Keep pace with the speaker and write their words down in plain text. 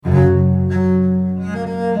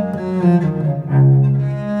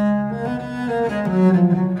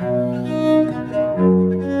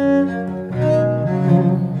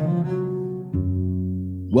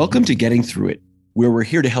Welcome to Getting Through It, where we're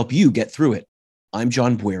here to help you get through it. I'm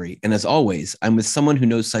John Bwarie, and as always, I'm with someone who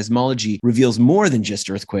knows seismology reveals more than just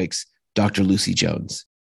earthquakes, Dr. Lucy Jones.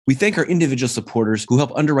 We thank our individual supporters who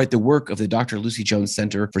help underwrite the work of the Dr. Lucy Jones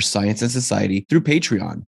Center for Science and Society through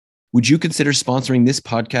Patreon. Would you consider sponsoring this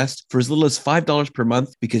podcast for as little as $5 per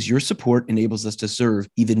month, because your support enables us to serve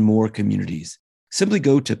even more communities? Simply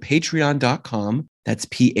go to patreon.com, that's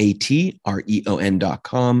patreon.com,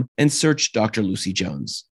 and search Dr. Lucy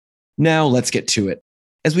Jones. Now let's get to it.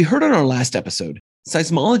 As we heard on our last episode,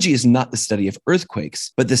 seismology is not the study of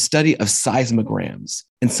earthquakes, but the study of seismograms.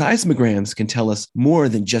 And seismograms can tell us more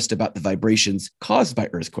than just about the vibrations caused by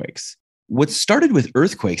earthquakes. What started with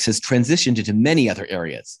earthquakes has transitioned into many other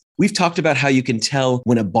areas. We've talked about how you can tell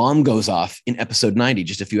when a bomb goes off in episode 90,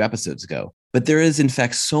 just a few episodes ago. But there is, in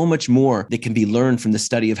fact, so much more that can be learned from the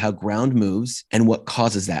study of how ground moves and what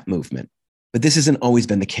causes that movement. But this hasn't always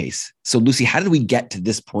been the case. So, Lucy, how did we get to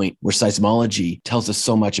this point where seismology tells us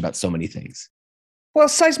so much about so many things? Well,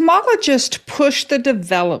 seismologists pushed the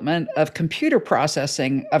development of computer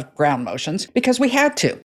processing of ground motions because we had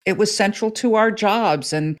to. It was central to our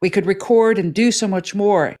jobs, and we could record and do so much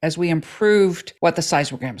more as we improved what the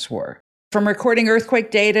seismograms were. From recording earthquake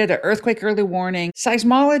data to earthquake early warning,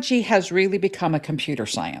 seismology has really become a computer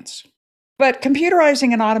science. But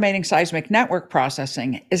computerizing and automating seismic network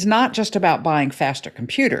processing is not just about buying faster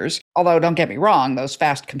computers, although don't get me wrong, those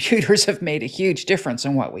fast computers have made a huge difference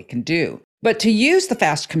in what we can do. But to use the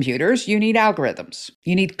fast computers, you need algorithms.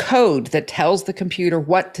 You need code that tells the computer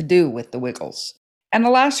what to do with the wiggles. And the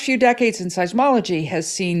last few decades in seismology has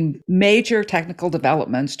seen major technical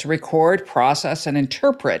developments to record, process, and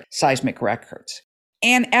interpret seismic records.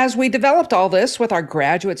 And as we developed all this with our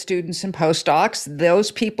graduate students and postdocs, those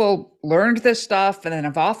people learned this stuff and then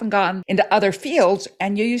have often gone into other fields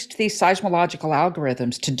and used these seismological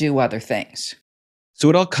algorithms to do other things. So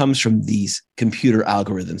it all comes from these computer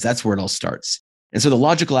algorithms. That's where it all starts. And so the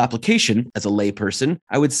logical application, as a layperson,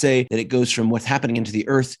 I would say that it goes from what's happening into the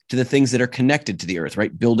earth to the things that are connected to the earth,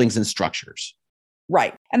 right? Buildings and structures.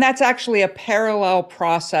 Right. And that's actually a parallel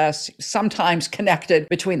process, sometimes connected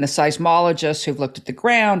between the seismologists who've looked at the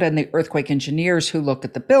ground and the earthquake engineers who look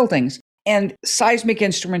at the buildings. And seismic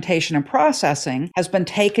instrumentation and processing has been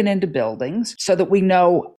taken into buildings so that we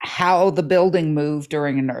know how the building moved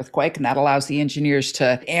during an earthquake, and that allows the engineers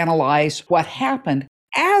to analyze what happened.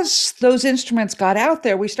 As those instruments got out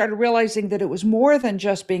there, we started realizing that it was more than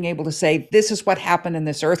just being able to say, this is what happened in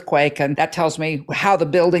this earthquake, and that tells me how the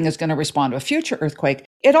building is going to respond to a future earthquake.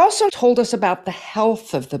 It also told us about the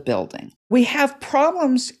health of the building. We have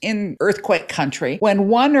problems in earthquake country when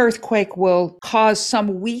one earthquake will cause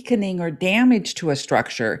some weakening or damage to a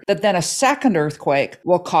structure that then a second earthquake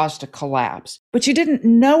will cause to collapse. But you didn't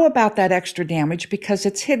know about that extra damage because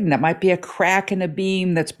it's hidden. It might be a crack in a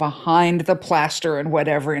beam that's behind the plaster and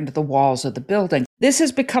whatever into the walls of the building. This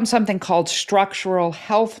has become something called structural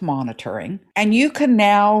health monitoring. And you can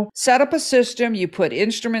now set up a system, you put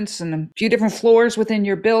instruments in a few different floors within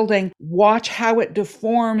your building, watch how it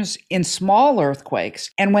deforms in small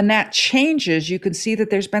earthquakes. And when that changes, you can see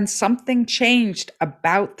that there's been something changed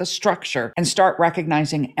about the structure and start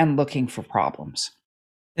recognizing and looking for problems.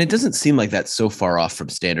 And it doesn't seem like that's so far off from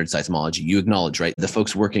standard seismology. You acknowledge, right? The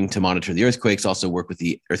folks working to monitor the earthquakes also work with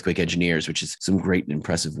the earthquake engineers, which is some great and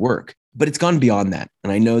impressive work. But it's gone beyond that.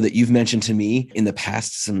 And I know that you've mentioned to me in the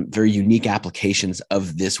past some very unique applications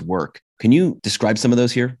of this work. Can you describe some of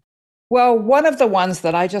those here? Well, one of the ones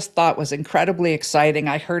that I just thought was incredibly exciting,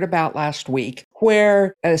 I heard about last week,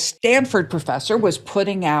 where a Stanford professor was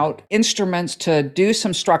putting out instruments to do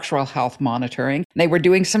some structural health monitoring. They were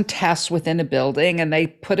doing some tests within a building, and they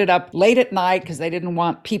put it up late at night because they didn't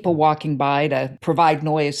want people walking by to provide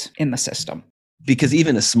noise in the system. Because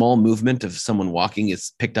even a small movement of someone walking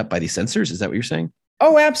is picked up by these sensors? Is that what you're saying?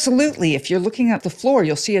 Oh, absolutely. If you're looking at the floor,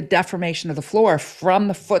 you'll see a deformation of the floor from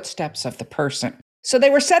the footsteps of the person. So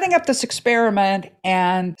they were setting up this experiment,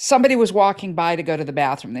 and somebody was walking by to go to the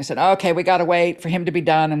bathroom. They said, okay, we got to wait for him to be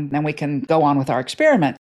done, and then we can go on with our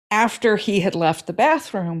experiment. After he had left the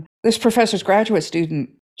bathroom, this professor's graduate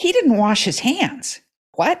student, he didn't wash his hands.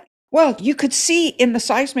 What? Well, you could see in the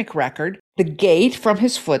seismic record the gait from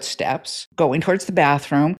his footsteps going towards the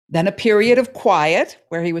bathroom, then a period of quiet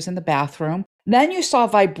where he was in the bathroom. Then you saw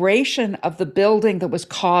vibration of the building that was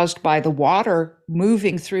caused by the water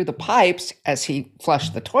moving through the pipes as he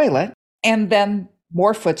flushed the toilet, and then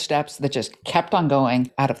more footsteps that just kept on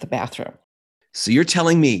going out of the bathroom. So you're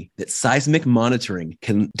telling me that seismic monitoring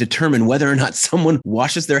can determine whether or not someone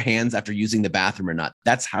washes their hands after using the bathroom or not.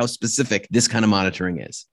 That's how specific this kind of monitoring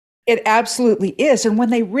is. It absolutely is. And when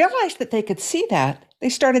they realized that they could see that, they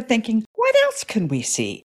started thinking, what else can we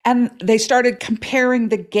see? And they started comparing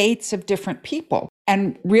the gaits of different people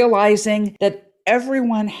and realizing that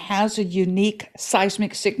everyone has a unique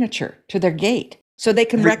seismic signature to their gait. So they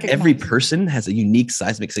can recognize. Every person has a unique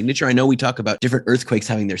seismic signature. I know we talk about different earthquakes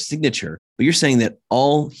having their signature, but you're saying that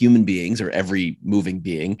all human beings or every moving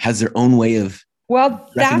being has their own way of. Well,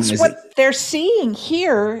 that's what they're seeing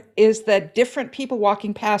here is that different people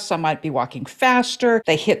walking past, some might be walking faster.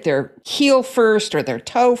 They hit their heel first or their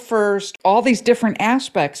toe first. All these different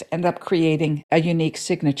aspects end up creating a unique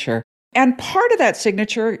signature. And part of that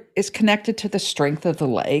signature is connected to the strength of the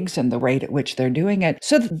legs and the rate at which they're doing it.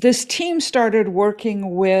 So this team started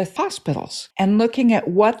working with hospitals and looking at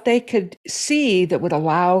what they could see that would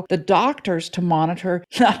allow the doctors to monitor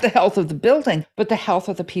not the health of the building, but the health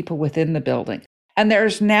of the people within the building. And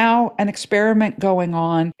there's now an experiment going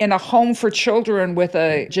on in a home for children with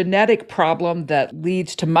a genetic problem that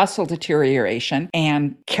leads to muscle deterioration,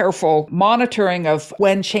 and careful monitoring of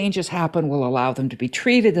when changes happen will allow them to be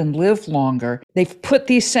treated and live longer. They've put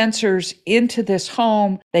these sensors into this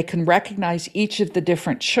home. They can recognize each of the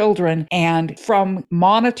different children, and from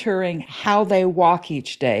monitoring how they walk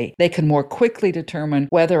each day, they can more quickly determine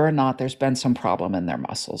whether or not there's been some problem in their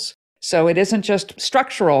muscles. So it isn't just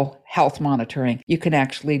structural health monitoring. You can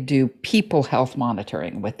actually do people health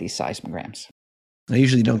monitoring with these seismograms. I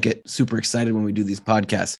usually don't get super excited when we do these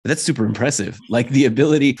podcasts, but that's super impressive. Like the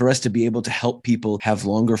ability for us to be able to help people have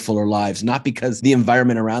longer, fuller lives, not because the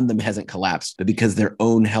environment around them hasn't collapsed, but because their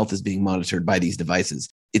own health is being monitored by these devices.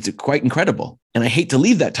 It's quite incredible. And I hate to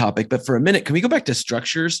leave that topic, but for a minute, can we go back to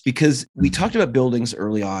structures? Because we talked about buildings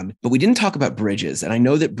early on, but we didn't talk about bridges. And I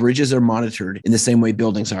know that bridges are monitored in the same way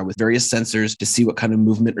buildings are, with various sensors to see what kind of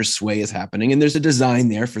movement or sway is happening. And there's a design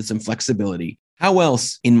there for some flexibility. How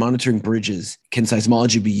else in monitoring bridges can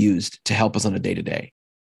seismology be used to help us on a day-to-day?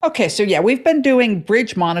 Okay, so yeah, we've been doing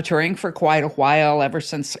bridge monitoring for quite a while, ever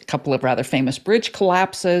since a couple of rather famous bridge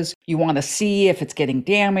collapses. You want to see if it's getting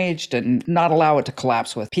damaged and not allow it to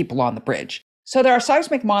collapse with people on the bridge. So there are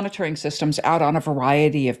seismic monitoring systems out on a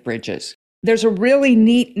variety of bridges. There's a really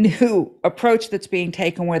neat new approach that's being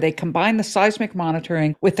taken where they combine the seismic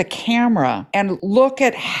monitoring with the camera and look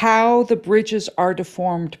at how the bridges are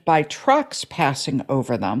deformed by trucks passing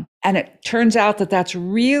over them. And it turns out that that's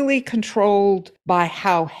really controlled by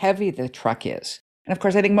how heavy the truck is. And of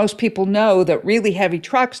course, I think most people know that really heavy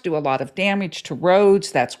trucks do a lot of damage to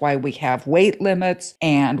roads. That's why we have weight limits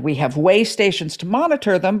and we have weigh stations to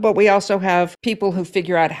monitor them. But we also have people who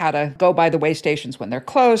figure out how to go by the weigh stations when they're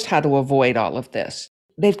closed, how to avoid all of this.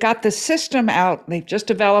 They've got this system out, they've just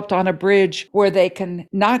developed on a bridge where they can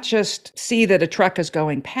not just see that a truck is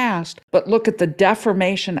going past, but look at the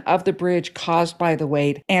deformation of the bridge caused by the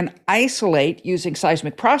weight and isolate, using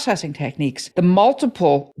seismic processing techniques, the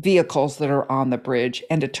multiple vehicles that are on the bridge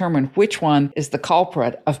and determine which one is the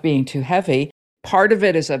culprit of being too heavy. Part of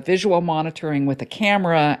it is a visual monitoring with a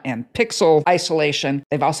camera and pixel isolation.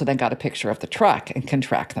 They've also then got a picture of the truck and can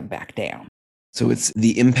track them back down. So it's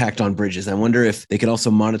the impact on bridges. I wonder if they could also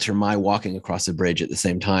monitor my walking across a bridge at the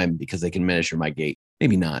same time because they can measure my gait.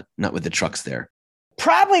 Maybe not with the trucks there.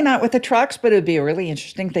 Probably not with the trucks, but it would be a really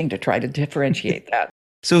interesting thing to try to differentiate that.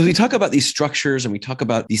 So as we talk about these structures and we talk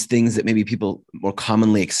about these things that maybe people more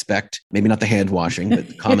commonly expect, maybe not the hand washing,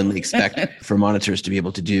 but commonly expect for monitors to be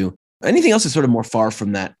able to do, anything else is sort of more far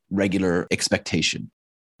from that regular expectation?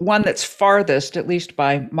 One that's farthest, at least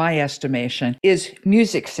by my estimation, is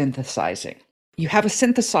music synthesizing. You have a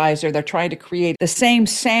synthesizer, they're trying to create the same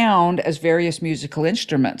sound as various musical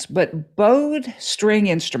instruments, but bowed string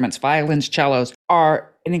instruments, violins, cellos,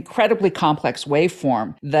 are an incredibly complex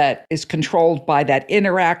waveform that is controlled by that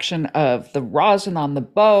interaction of the rosin on the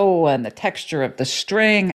bow and the texture of the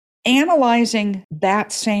string. Analyzing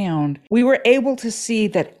that sound, we were able to see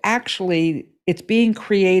that actually it's being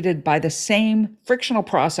created by the same frictional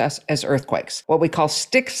process as earthquakes, what we call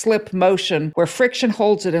stick-slip motion, where friction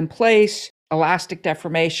holds it in place. Elastic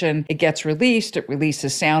deformation, it gets released, it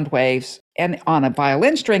releases sound waves. And on a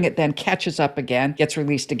violin string, it then catches up again, gets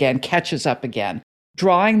released again, catches up again.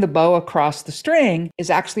 Drawing the bow across the string is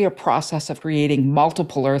actually a process of creating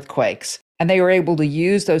multiple earthquakes. And they were able to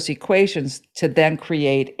use those equations to then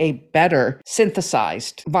create a better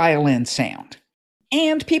synthesized violin sound.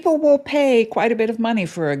 And people will pay quite a bit of money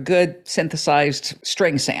for a good synthesized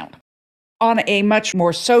string sound. On a much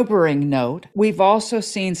more sobering note, we've also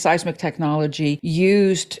seen seismic technology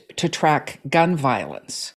used to track gun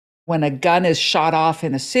violence. When a gun is shot off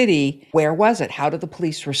in a city, where was it? How did the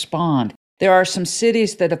police respond? There are some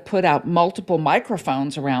cities that have put out multiple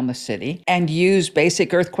microphones around the city and use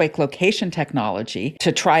basic earthquake location technology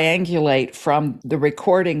to triangulate from the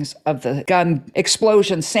recordings of the gun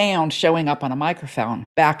explosion sound showing up on a microphone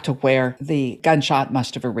back to where the gunshot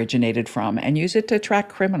must have originated from and use it to track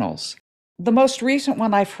criminals. The most recent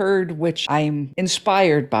one I've heard, which I'm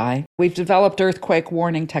inspired by, we've developed earthquake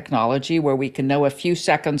warning technology where we can know a few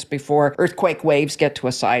seconds before earthquake waves get to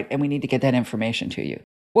a site, and we need to get that information to you.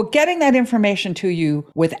 Well, getting that information to you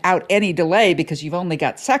without any delay, because you've only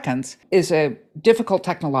got seconds, is a difficult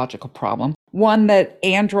technological problem. One that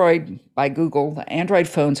Android, by Google, the Android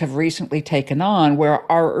phones have recently taken on, where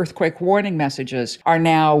our earthquake warning messages are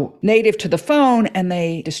now native to the phone and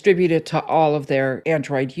they distribute it to all of their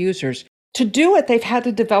Android users. To do it, they've had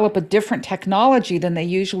to develop a different technology than they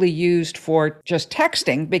usually used for just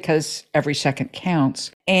texting because every second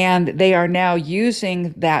counts. And they are now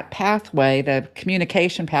using that pathway, the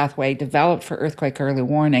communication pathway developed for earthquake early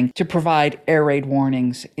warning, to provide air raid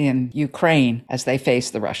warnings in Ukraine as they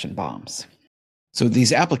face the Russian bombs. So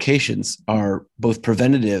these applications are both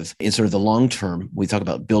preventative in sort of the long term. We talk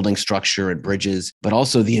about building structure and bridges, but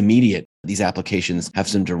also the immediate. These applications have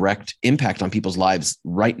some direct impact on people's lives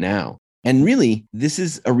right now. And really, this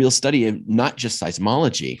is a real study of not just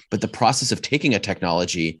seismology, but the process of taking a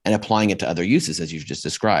technology and applying it to other uses, as you've just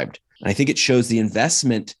described. And I think it shows the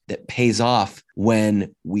investment that pays off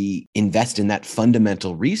when we invest in that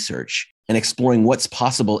fundamental research and exploring what's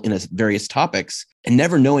possible in various topics and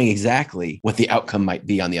never knowing exactly what the outcome might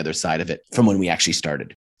be on the other side of it from when we actually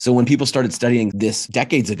started. So when people started studying this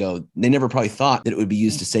decades ago, they never probably thought that it would be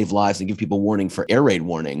used to save lives and give people warning for air raid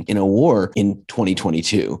warning in a war in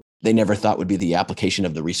 2022. They never thought would be the application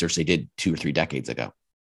of the research they did 2 or 3 decades ago.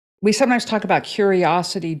 We sometimes talk about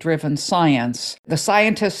curiosity-driven science. The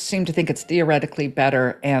scientists seem to think it's theoretically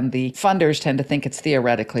better, and the funders tend to think it's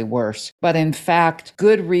theoretically worse. But in fact,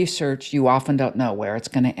 good research, you often don't know where it's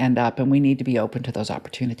going to end up, and we need to be open to those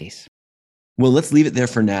opportunities. Well, let's leave it there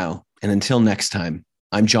for now. And until next time,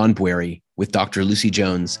 I'm John Bwarie with Dr. Lucy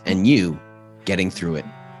Jones and you, Getting Through It.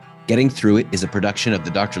 Getting Through It is a production of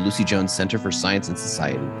the Dr. Lucy Jones Center for Science and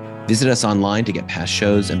Society. Visit us online to get past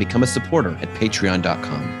shows and become a supporter at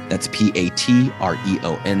patreon.com. That's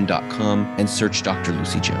patreon.com, and search Dr.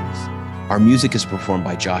 Lucy Jones. Our music is performed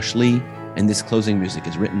by Josh Lee, and this closing music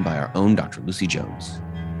is written by our own Dr. Lucy Jones.